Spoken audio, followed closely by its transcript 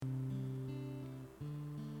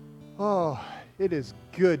Oh, it is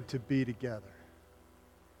good to be together.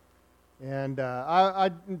 And I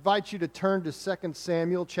invite you to turn to 2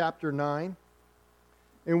 Samuel chapter 9.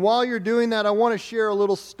 And while you're doing that, I want to share a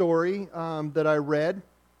little story that I read.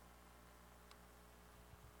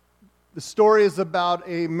 The story is about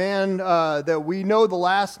a man that we know the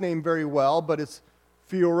last name very well, but it's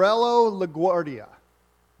Fiorello LaGuardia.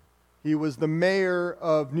 He was the mayor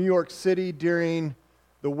of New York City during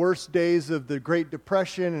the worst days of the Great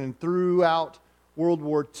Depression and throughout World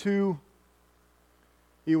War II.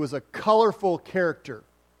 He was a colorful character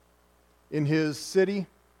in his city.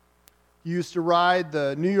 He used to ride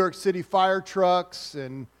the New York City fire trucks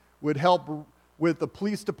and would help with the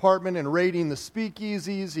police department in raiding the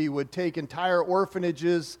speakeasies. He would take entire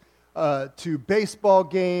orphanages to baseball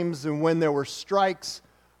games, and when there were strikes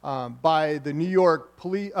by the New York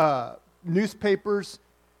newspapers,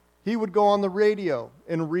 he would go on the radio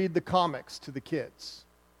and read the comics to the kids.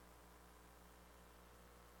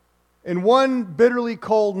 And one bitterly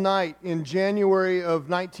cold night in January of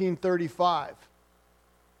 1935,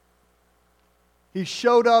 he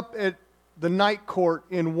showed up at the night court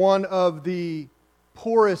in one of the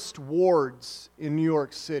poorest wards in New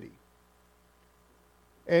York City.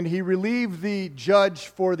 And he relieved the judge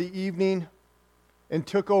for the evening and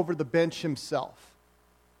took over the bench himself.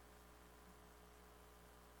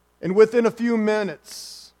 And within a few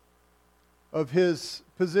minutes of his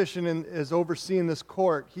position as overseeing this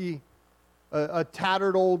court, a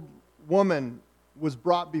tattered old woman was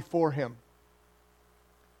brought before him.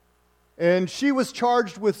 And she was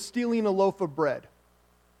charged with stealing a loaf of bread.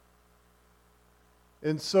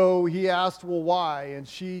 And so he asked, well, why? And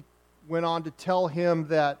she went on to tell him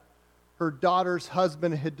that her daughter's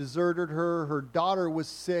husband had deserted her, her daughter was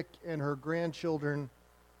sick, and her grandchildren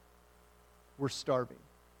were starving.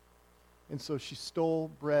 And so she stole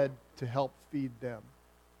bread to help feed them.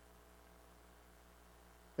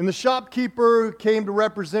 And the shopkeeper came to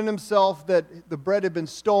represent himself that the bread had been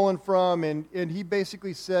stolen from, and he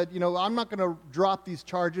basically said, I'm not going to drop these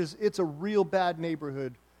charges. It's a real bad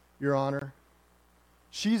neighborhood, Your Honor.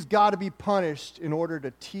 She's got to be punished in order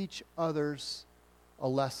to teach others a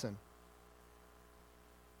lesson.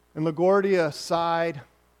 And LaGuardia sighed,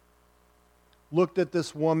 looked at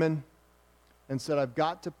this woman, and said, I've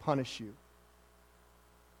got to punish you.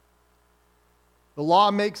 The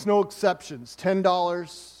law makes no exceptions,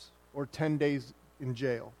 $10 or 10 days in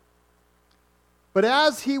jail. But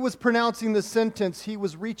as he was pronouncing the sentence, he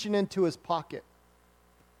was reaching into his pocket.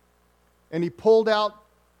 And he pulled out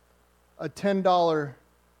a $10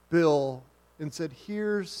 bill and said,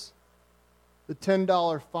 here's the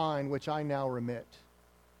 $10 fine which I now remit.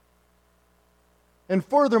 And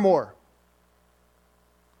furthermore,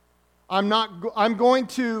 I'm going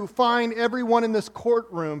to fine everyone in this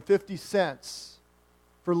courtroom 50 cents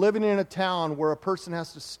for living in a town where a person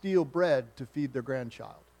has to steal bread to feed their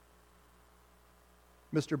grandchild.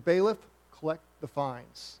 Mr. Bailiff, collect the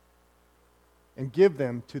fines and give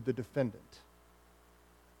them to the defendant.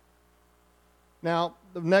 Now,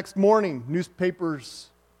 the next morning, newspapers,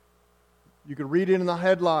 you could read it in the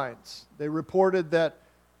headlines. They reported that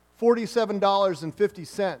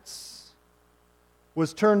 $47.50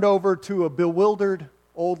 was turned over to a bewildered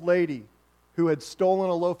old lady who had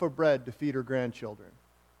stolen a loaf of bread to feed her grandchildren.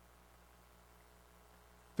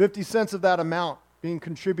 50 cents of that amount being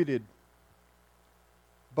contributed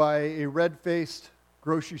by a red-faced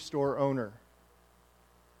grocery store owner.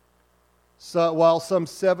 So, while some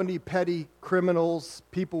 70 petty criminals,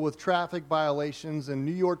 people with traffic violations, and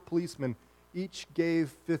New York policemen each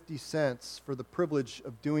gave 50 cents for the privilege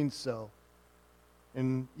of doing so,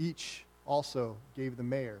 and each also gave the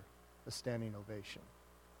mayor a standing ovation.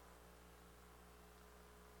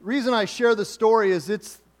 The reason I share the story is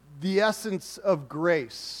it's the essence of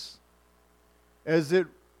grace, as it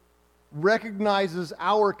recognizes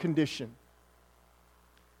our condition.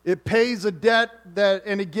 It pays a debt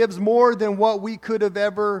and it gives more than what we could have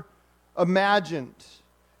ever imagined.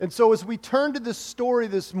 And so as we turn to this story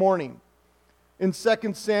this morning in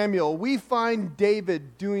 2 Samuel, we find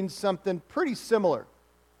David doing something pretty similar.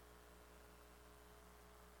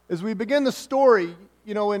 As we begin the story,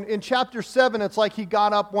 in chapter 7, it's like he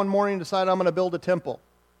got up one morning and decided, I'm going to build a temple.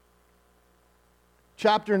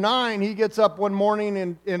 Chapter 9, he gets up one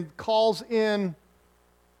morning and calls in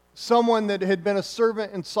someone that had been a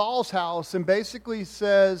servant in Saul's house and basically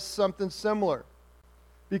says something similar.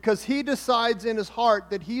 Because he decides in his heart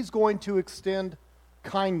that he's going to extend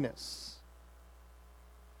kindness.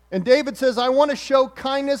 And David says, I want to show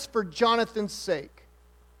kindness for Jonathan's sake.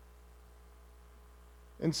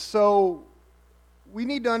 And so we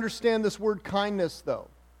need to understand this word kindness, though.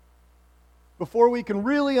 before we can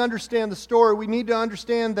really understand the story, we need to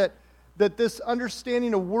understand that this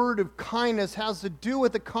understanding of word of kindness has to do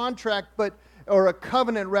with a contract, or a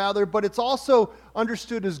covenant rather, but it's also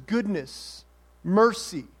understood as goodness,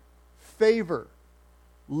 mercy, favor,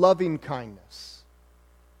 loving kindness.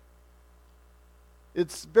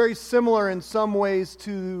 It's very similar in some ways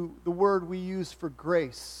to the word we use for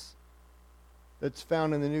grace that's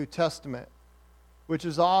found in the New Testament, which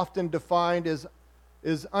is often defined as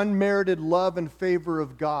unmerited love and favor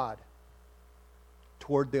of God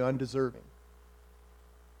toward the undeserving.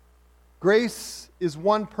 Grace is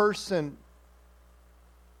one person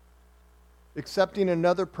accepting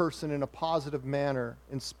another person in a positive manner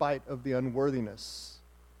in spite of the unworthiness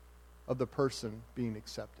of the person being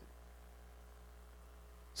accepted.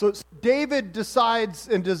 So David decides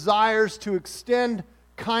and desires to extend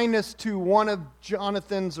kindness to one of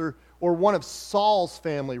Jonathan's or one of Saul's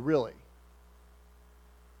family, really.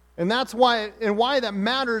 And that's why that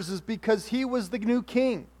matters is because he was the new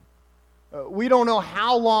king. We don't know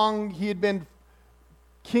how long he had been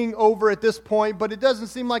king over at this point, but it doesn't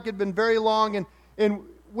seem like it had been very long. And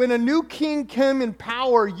when a new king came in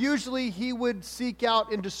power, usually he would seek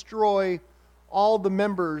out and destroy all the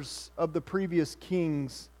members of the previous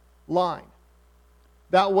king's line.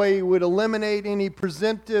 That way he would eliminate any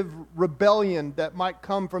presumptive rebellion that might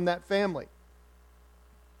come from that family.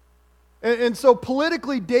 And so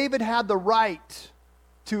politically, David had the right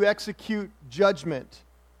to execute judgment,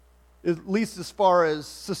 at least as far as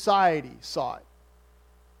society saw it.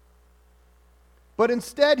 But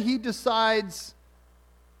instead, he decides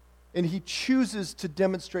and he chooses to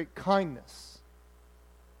demonstrate kindness,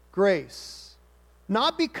 grace.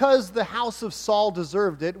 Not because the house of Saul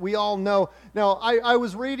deserved it. We all know. Now, I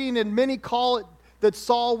was reading, and many call it that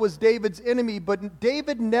Saul was David's enemy, but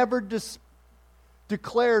David never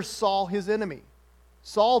declares Saul his enemy.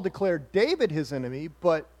 Saul declared David his enemy,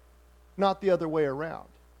 but not the other way around.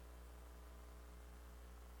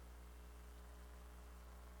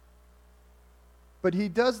 But he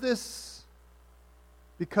does this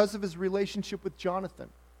because of his relationship with Jonathan,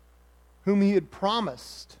 whom he had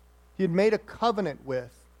promised, he had made a covenant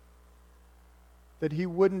with, that he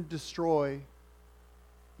wouldn't destroy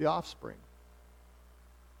the offspring.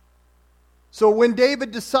 So when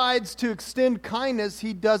David decides to extend kindness,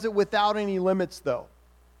 he does it without any limits, though.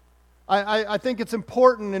 I think it's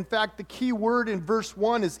important. In fact, the key word in verse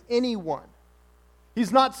 1 is anyone.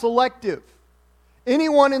 He's not selective.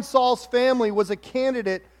 Anyone in Saul's family was a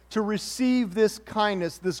candidate to receive this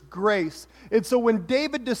kindness, this grace. And so when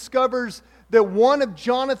David discovers that one of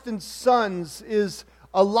Jonathan's sons is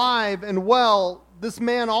alive and well, this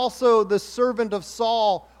man also, the servant of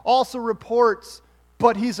Saul, also reports,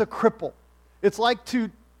 but he's a cripple. It's like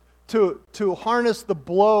to harness the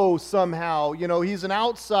blow somehow. You know, he's an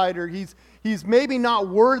outsider. He's maybe not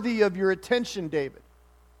worthy of your attention, David.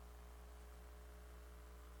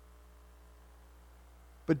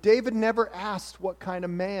 But David never asked what kind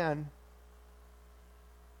of man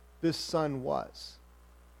this son was.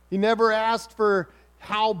 He never asked for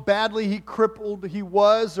how badly he crippled he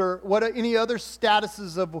was or what any other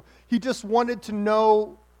statuses of. He just wanted to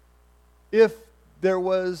know if there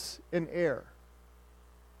was an heir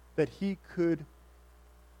that he could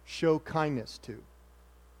show kindness to.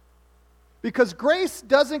 Because grace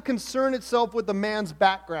doesn't concern itself with the man's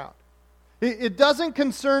background. It doesn't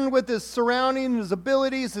concern with his surroundings, his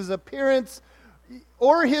abilities, his appearance,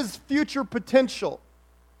 or his future potential.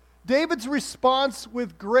 David's response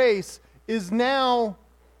with grace is now,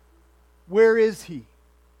 where is he?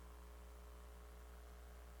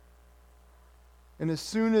 And as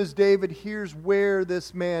soon as David hears where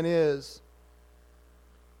this man is,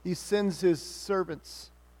 he sends his servants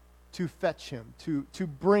to fetch him, to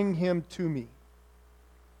bring him to me.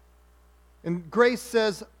 And grace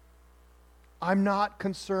says, I'm not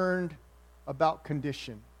concerned about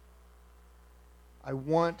condition. I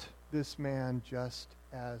want this man just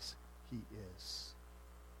as he is.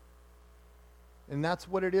 And that's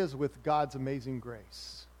what it is with God's amazing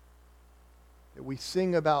grace that we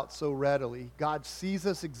sing about so readily. God sees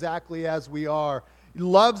us exactly as we are. He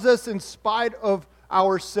loves us in spite of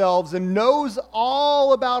ourselves and knows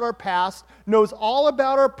all about our past, knows all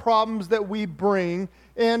about our problems that we bring,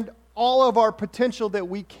 and all of our potential that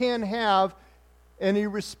we can have. And he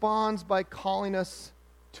responds by calling us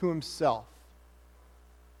to himself.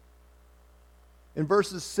 In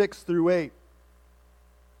verses 6 through 8,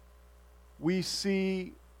 we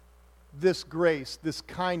see this grace, this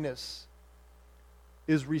kindness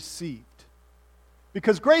is received.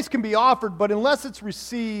 Because grace can be offered, but unless it's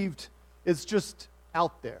received, it's just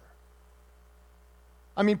out there.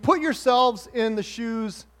 I mean, put yourselves in the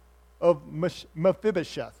shoes of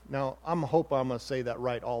Mephibosheth. Now, I hope I'm going to say that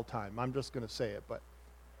right all the time. I'm just going to say it, but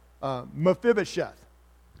Mephibosheth.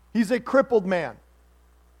 He's a crippled man.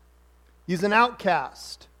 He's an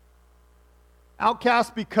outcast.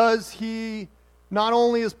 Outcast because he not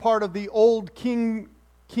only is part of the old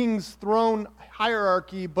king's throne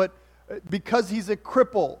hierarchy, but because he's a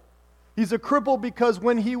cripple. He's a cripple because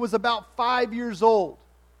when he was about 5 years old,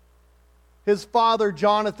 his father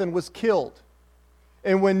Jonathan was killed.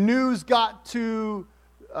 And when news got to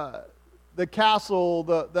the castle,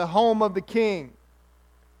 the home of the king,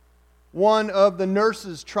 one of the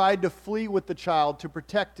nurses tried to flee with the child to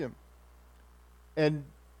protect him and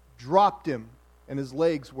dropped him, and his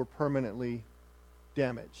legs were permanently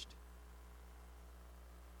damaged.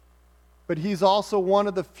 But he's also one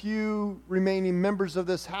of the few remaining members of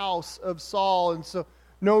this house of Saul, and so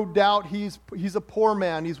no doubt he's a poor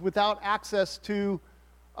man. He's without access to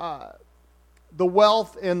the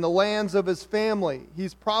wealth and the lands of his family.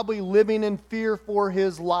 He's probably living in fear for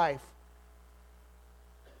his life,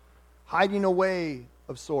 hiding away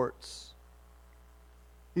of sorts.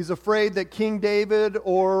 He's afraid that King David,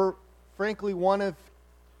 or frankly one of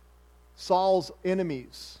Saul's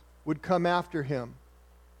enemies, would come after him.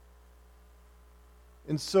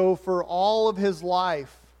 And so for all of his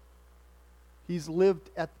life, he's lived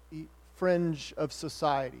at the fringe of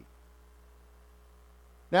society.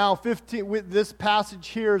 Now, this passage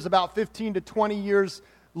here is about 15 to 20 years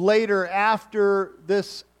later after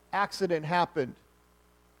this accident happened.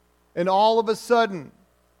 And all of a sudden,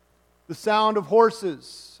 the sound of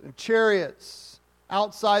horses and chariots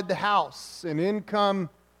outside the house, and in come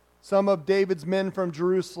some of David's men from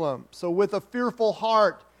Jerusalem. So with a fearful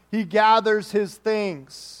heart, he gathers his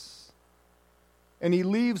things, and he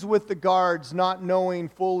leaves with the guards, not knowing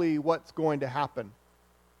fully what's going to happen.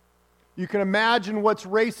 You can imagine what's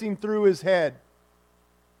racing through his head.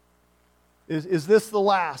 Is this the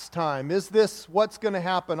last time? Is this what's going to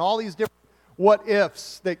happen? All these different what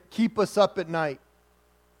ifs that keep us up at night.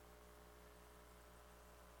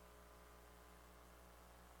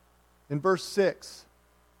 In verse 6,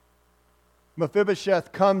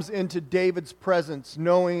 Mephibosheth comes into David's presence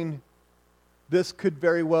knowing this could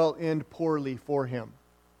very well end poorly for him.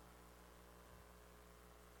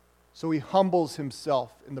 So he humbles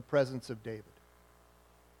himself in the presence of David.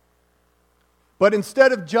 But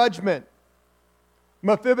instead of judgment,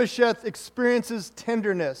 Mephibosheth experiences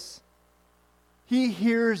tenderness. He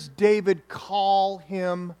hears David call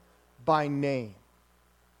him by name.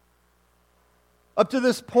 Up to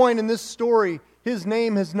this point in this story, his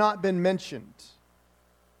name has not been mentioned.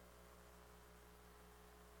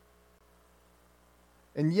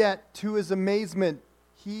 And yet, to his amazement,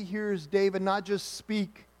 he hears David not just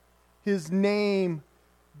speak his name,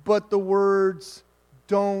 but the words,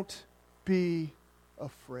 "Don't be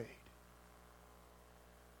afraid."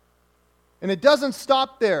 And it doesn't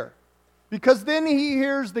stop there, because then he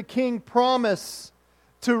hears the king promise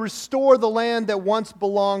to restore the land that once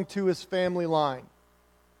belonged to his family line.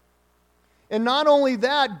 And not only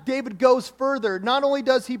that, David goes further. Not only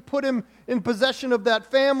does he put him in possession of that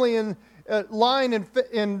family and line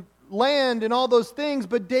and land and all those things,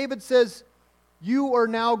 but David says, "You are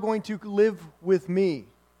now going to live with me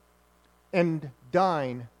and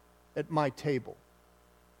dine at my table."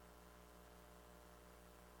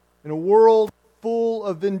 In a world full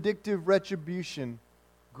of vindictive retribution,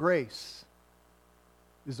 grace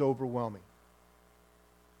is overwhelming.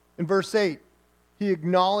 In verse 8, he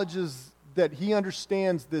acknowledges that he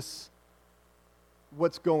understands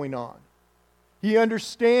what's going on. He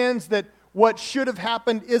understands that what should have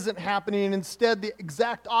happened isn't happening, and instead the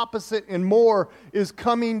exact opposite and more is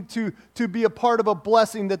coming to be a part of a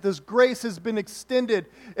blessing, that this grace has been extended.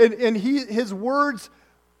 And his words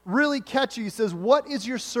really catchy. He says, "What is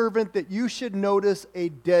your servant that you should notice a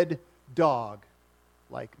dead dog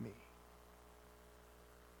like me?"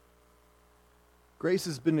 Grace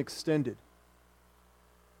has been extended.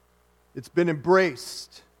 It's been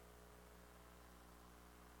embraced.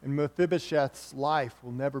 And Mephibosheth's life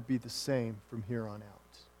will never be the same from here on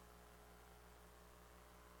out.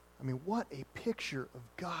 I mean, what a picture of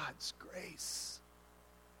God's grace.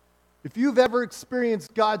 If you've ever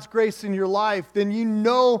experienced God's grace in your life, then you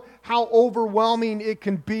know how overwhelming it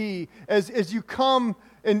can be as you come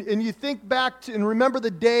and you think back to and remember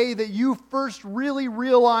the day that you first really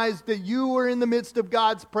realized that you were in the midst of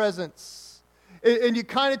God's presence. And you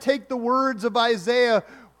kind of take the words of Isaiah,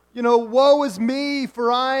 "Woe is me,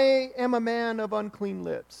 for I am a man of unclean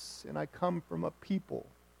lips, and I come from a people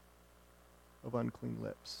of unclean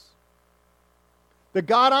lips." That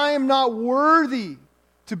God, I am not worthy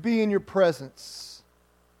to be in your presence.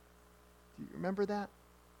 Do you remember that?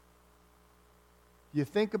 You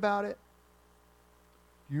think about it?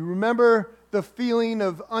 You remember the feeling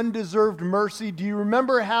of undeserved mercy? Do you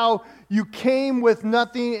remember how you came with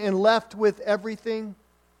nothing and left with everything?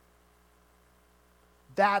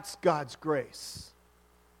 That's God's grace.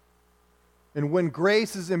 And when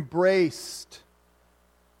grace is embraced,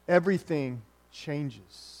 everything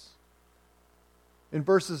changes. In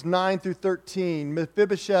verses 9 through 13,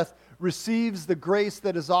 Mephibosheth receives the grace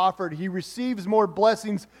that is offered. He receives more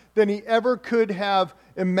blessings than he ever could have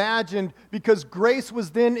imagined because grace was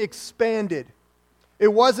then expanded.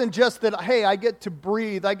 It wasn't just that, hey, I get to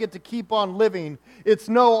breathe, I get to keep on living. It's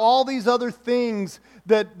no, all these other things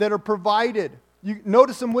that are provided. You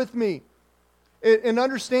notice them with me. And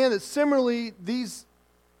understand that similarly, these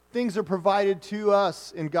things are provided to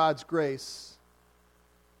us in God's grace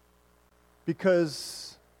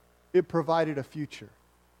because it provided a future.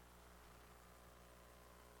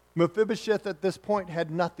 Mephibosheth at this point had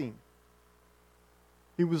nothing.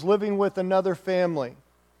 He was living with another family.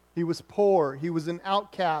 He was poor. He was an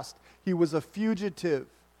outcast. He was a fugitive.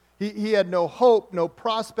 He had no hope, no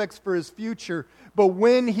prospects for his future. But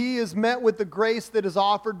when he is met with the grace that is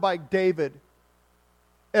offered by David,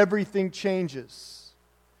 everything changes.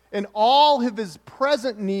 And all of his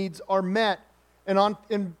present needs are met.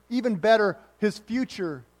 And even better, his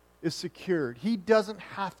future is secured. He doesn't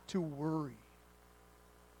have to worry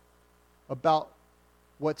about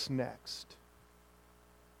what's next.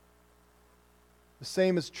 The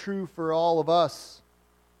same is true for all of us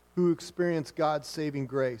who experience God's saving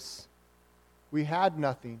grace. We had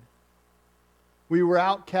nothing. We were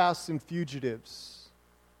outcasts and fugitives,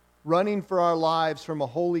 running for our lives from a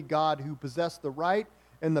holy God who possessed the right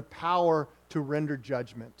and the power to render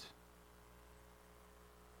judgment.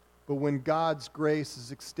 But when God's grace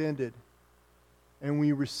is extended and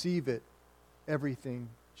we receive it, everything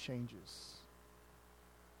changes.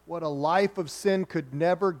 What a life of sin could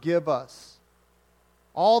never give us.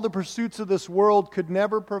 All the pursuits of this world could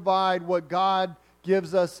never provide what God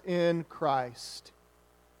gives us in Christ.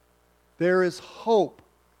 There is hope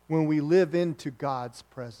when we live into God's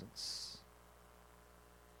presence.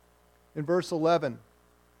 In verse 11,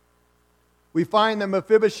 we find that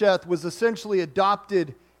Mephibosheth was essentially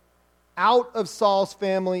adopted out of Saul's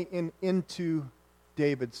family and into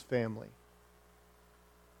David's family.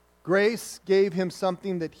 Grace gave him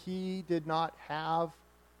something that he did not have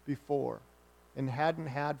before and hadn't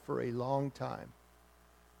had for a long time.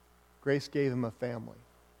 Grace gave him a family.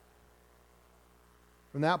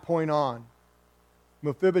 From that point on,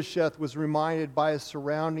 Mephibosheth was reminded by his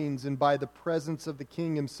surroundings and by the presence of the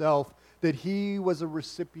king himself that he was a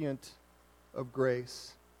recipient of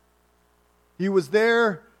grace. He was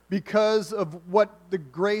there because of what the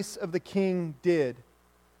grace of the king did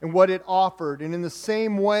and what it offered. And in the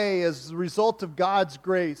same way, as a result of God's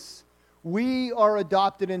grace, we are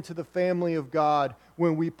adopted into the family of God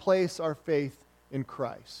when we place our faith in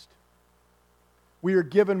Christ. We are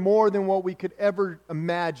given more than what we could ever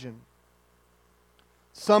imagine.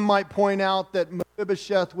 Some might point out that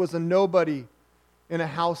Mephibosheth was a nobody in a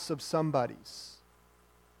house of somebodies.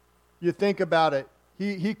 You think about it.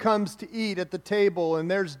 He comes to eat at the table, and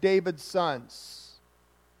there's David's sons,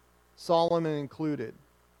 Solomon included.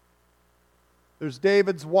 There's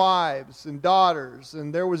David's wives and daughters,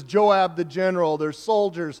 and there was Joab the general. There's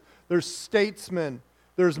soldiers, there's statesmen,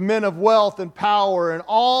 there's men of wealth and power, and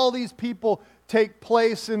all these people take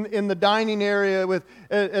place in the dining area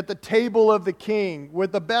at the table of the king,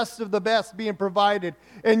 with the best of the best being provided.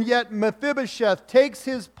 And yet Mephibosheth takes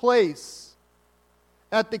his place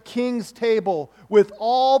at the king's table with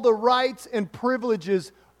all the rights and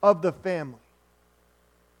privileges of the family.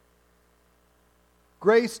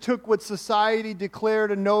 Grace took what society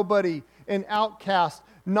declared a nobody, an outcast,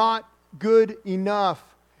 not good enough,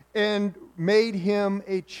 and made him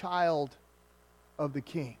a child of the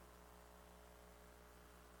king.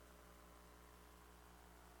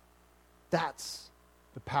 That's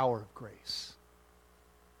the power of grace.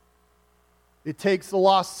 It takes the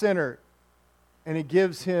lost sinner and it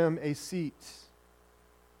gives him a seat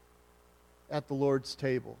at the Lord's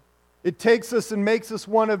table. It takes us and makes us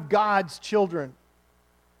one of God's children.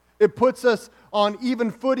 It puts us on even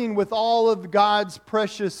footing with all of God's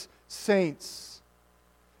precious saints.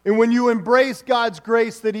 And when you embrace God's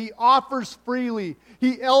grace that He offers freely,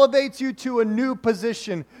 He elevates you to a new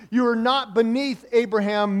position. You are not beneath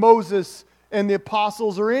Abraham, Moses, and the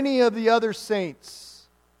apostles or any of the other saints.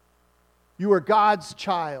 You are God's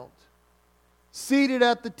child, seated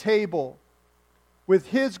at the table with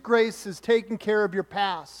His grace has taken care of your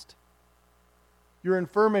past, your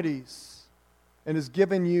infirmities, and has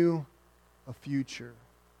given you a future.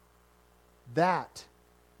 That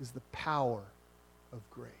is the power of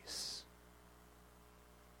grace.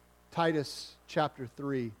 Titus chapter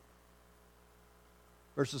 3,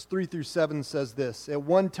 verses 3 through 7 says this: At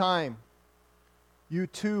one time, you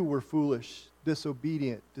too were foolish,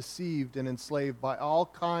 disobedient, deceived, and enslaved by all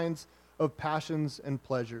kinds of passions and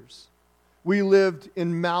pleasures. We lived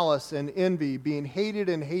in malice and envy, being hated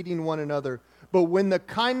and hating one another. But when the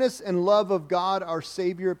kindness and love of God our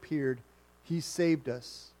Savior appeared, He saved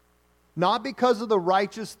us, not because of the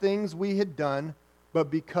righteous things we had done, but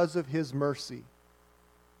because of His mercy.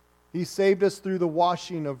 He saved us through the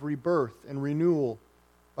washing of rebirth and renewal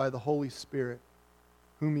by the Holy Spirit,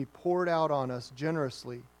 whom He poured out on us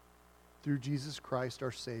generously through Jesus Christ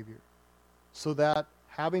our Savior, so that,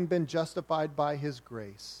 having been justified by His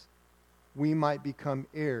grace, we might become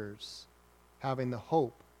heirs, having the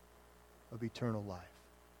hope of eternal life.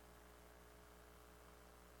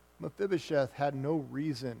 Mephibosheth had no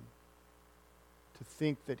reason to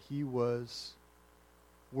think that he was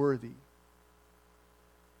worthy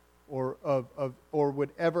or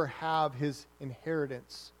would ever have his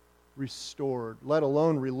inheritance restored, let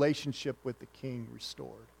alone relationship with the king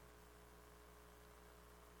restored.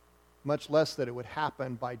 Much less that it would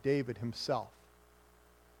happen by David himself.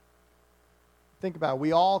 Think about it.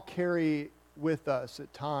 We all carry with us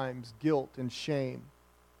at times guilt and shame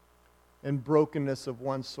and brokenness of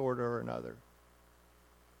one sort or another.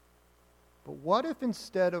 But what if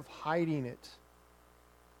instead of hiding it,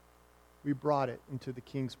 we brought it into the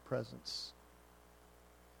king's presence?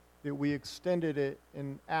 That we extended it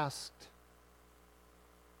and asked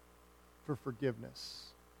for forgiveness.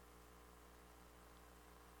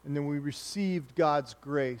 And then we received God's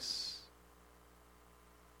grace.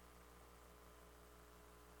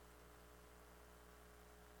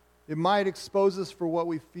 It might expose us for what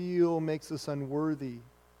we feel makes us unworthy.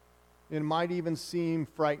 It might even seem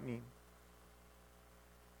frightening.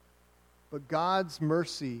 But God's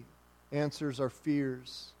mercy answers our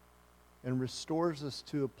fears and restores us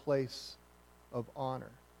to a place of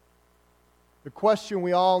honor. The question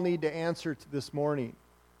we all need to answer to this morning: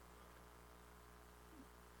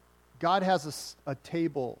 God has a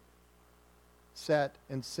table set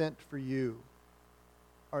and sent for you.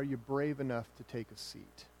 Are you brave enough to take a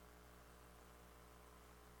seat?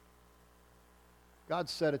 God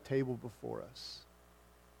set a table before us.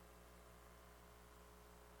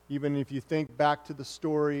 Even if you think back to the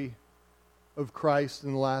story of Christ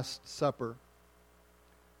in the Last Supper,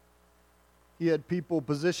 He had people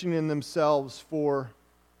positioning themselves for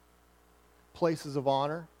places of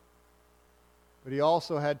honor, but He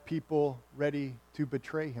also had people ready to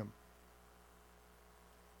betray Him.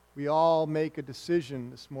 We all make a decision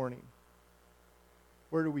this morning.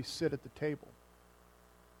 Where do we sit at the table?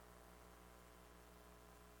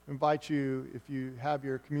 I invite you, if you have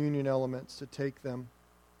your communion elements, to take them.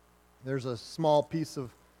 There's a small piece of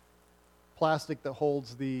plastic that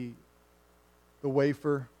holds the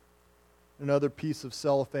wafer, another piece of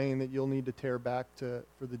cellophane that you'll need to tear back for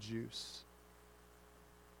the juice.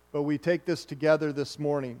 But we take this together this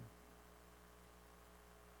morning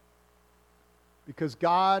because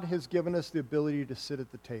God has given us the ability to sit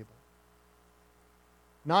at the table.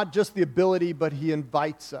 Not just the ability, but He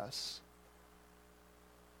invites us.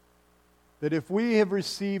 That if we have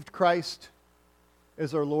received Christ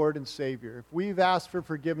as our Lord and Savior, if we've asked for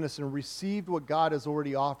forgiveness and received what God has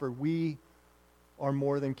already offered, we are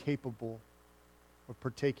more than capable of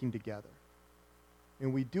partaking together.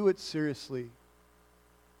 And we do it seriously.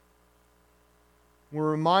 We're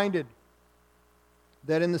reminded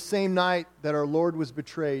that in the same night that our Lord was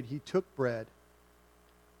betrayed, He took bread,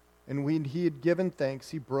 and when He had given thanks,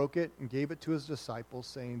 He broke it and gave it to His disciples,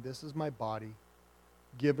 saying, "This is my body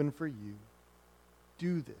given for you.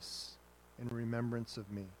 Do this in remembrance of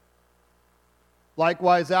me."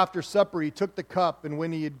 Likewise, after supper, He took the cup, and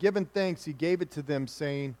when He had given thanks, He gave it to them,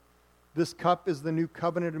 saying, "This cup is the new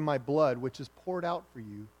covenant in my blood, which is poured out for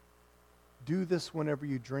you. Do this whenever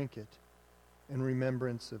you drink it in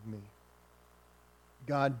remembrance of me."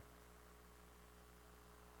 God,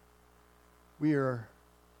 we are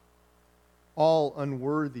all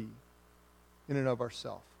unworthy in and of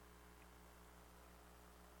ourselves.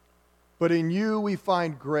 But in You we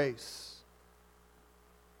find grace.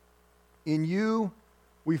 In You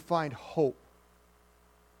we find hope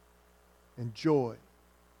and joy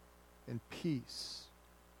and peace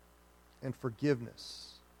and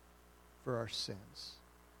forgiveness for our sins.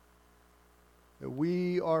 That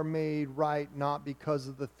we are made right not because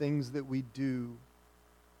of the things that we do,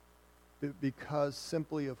 but because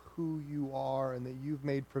simply of who You are and that You've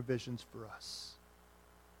made provisions for us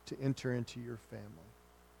to enter into Your family.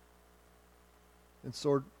 And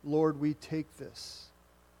so, Lord, we take this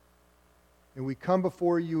And we come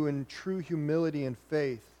before you in true humility and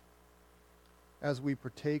faith as we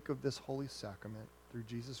partake of this holy sacrament through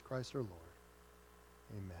Jesus Christ our Lord.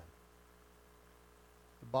 Amen.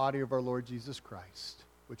 The body of our Lord Jesus Christ,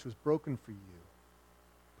 which was broken for you,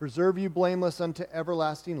 preserve you blameless unto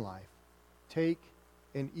everlasting life. Take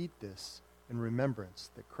and eat this in remembrance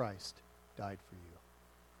that Christ died for you.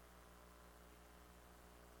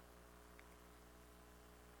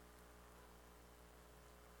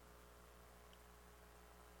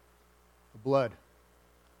 The blood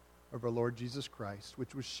of our Lord Jesus Christ,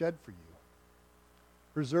 which was shed for you,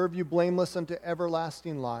 preserve you blameless unto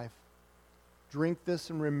everlasting life. Drink this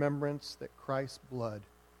in remembrance that Christ's blood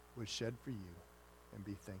was shed for you, and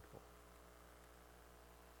be thankful.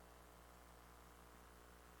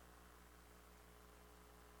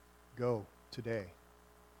 Go today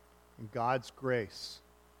in God's grace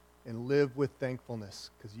and live with thankfulness,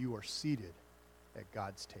 because you are seated at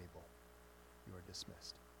God's table. You are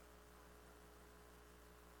dismissed.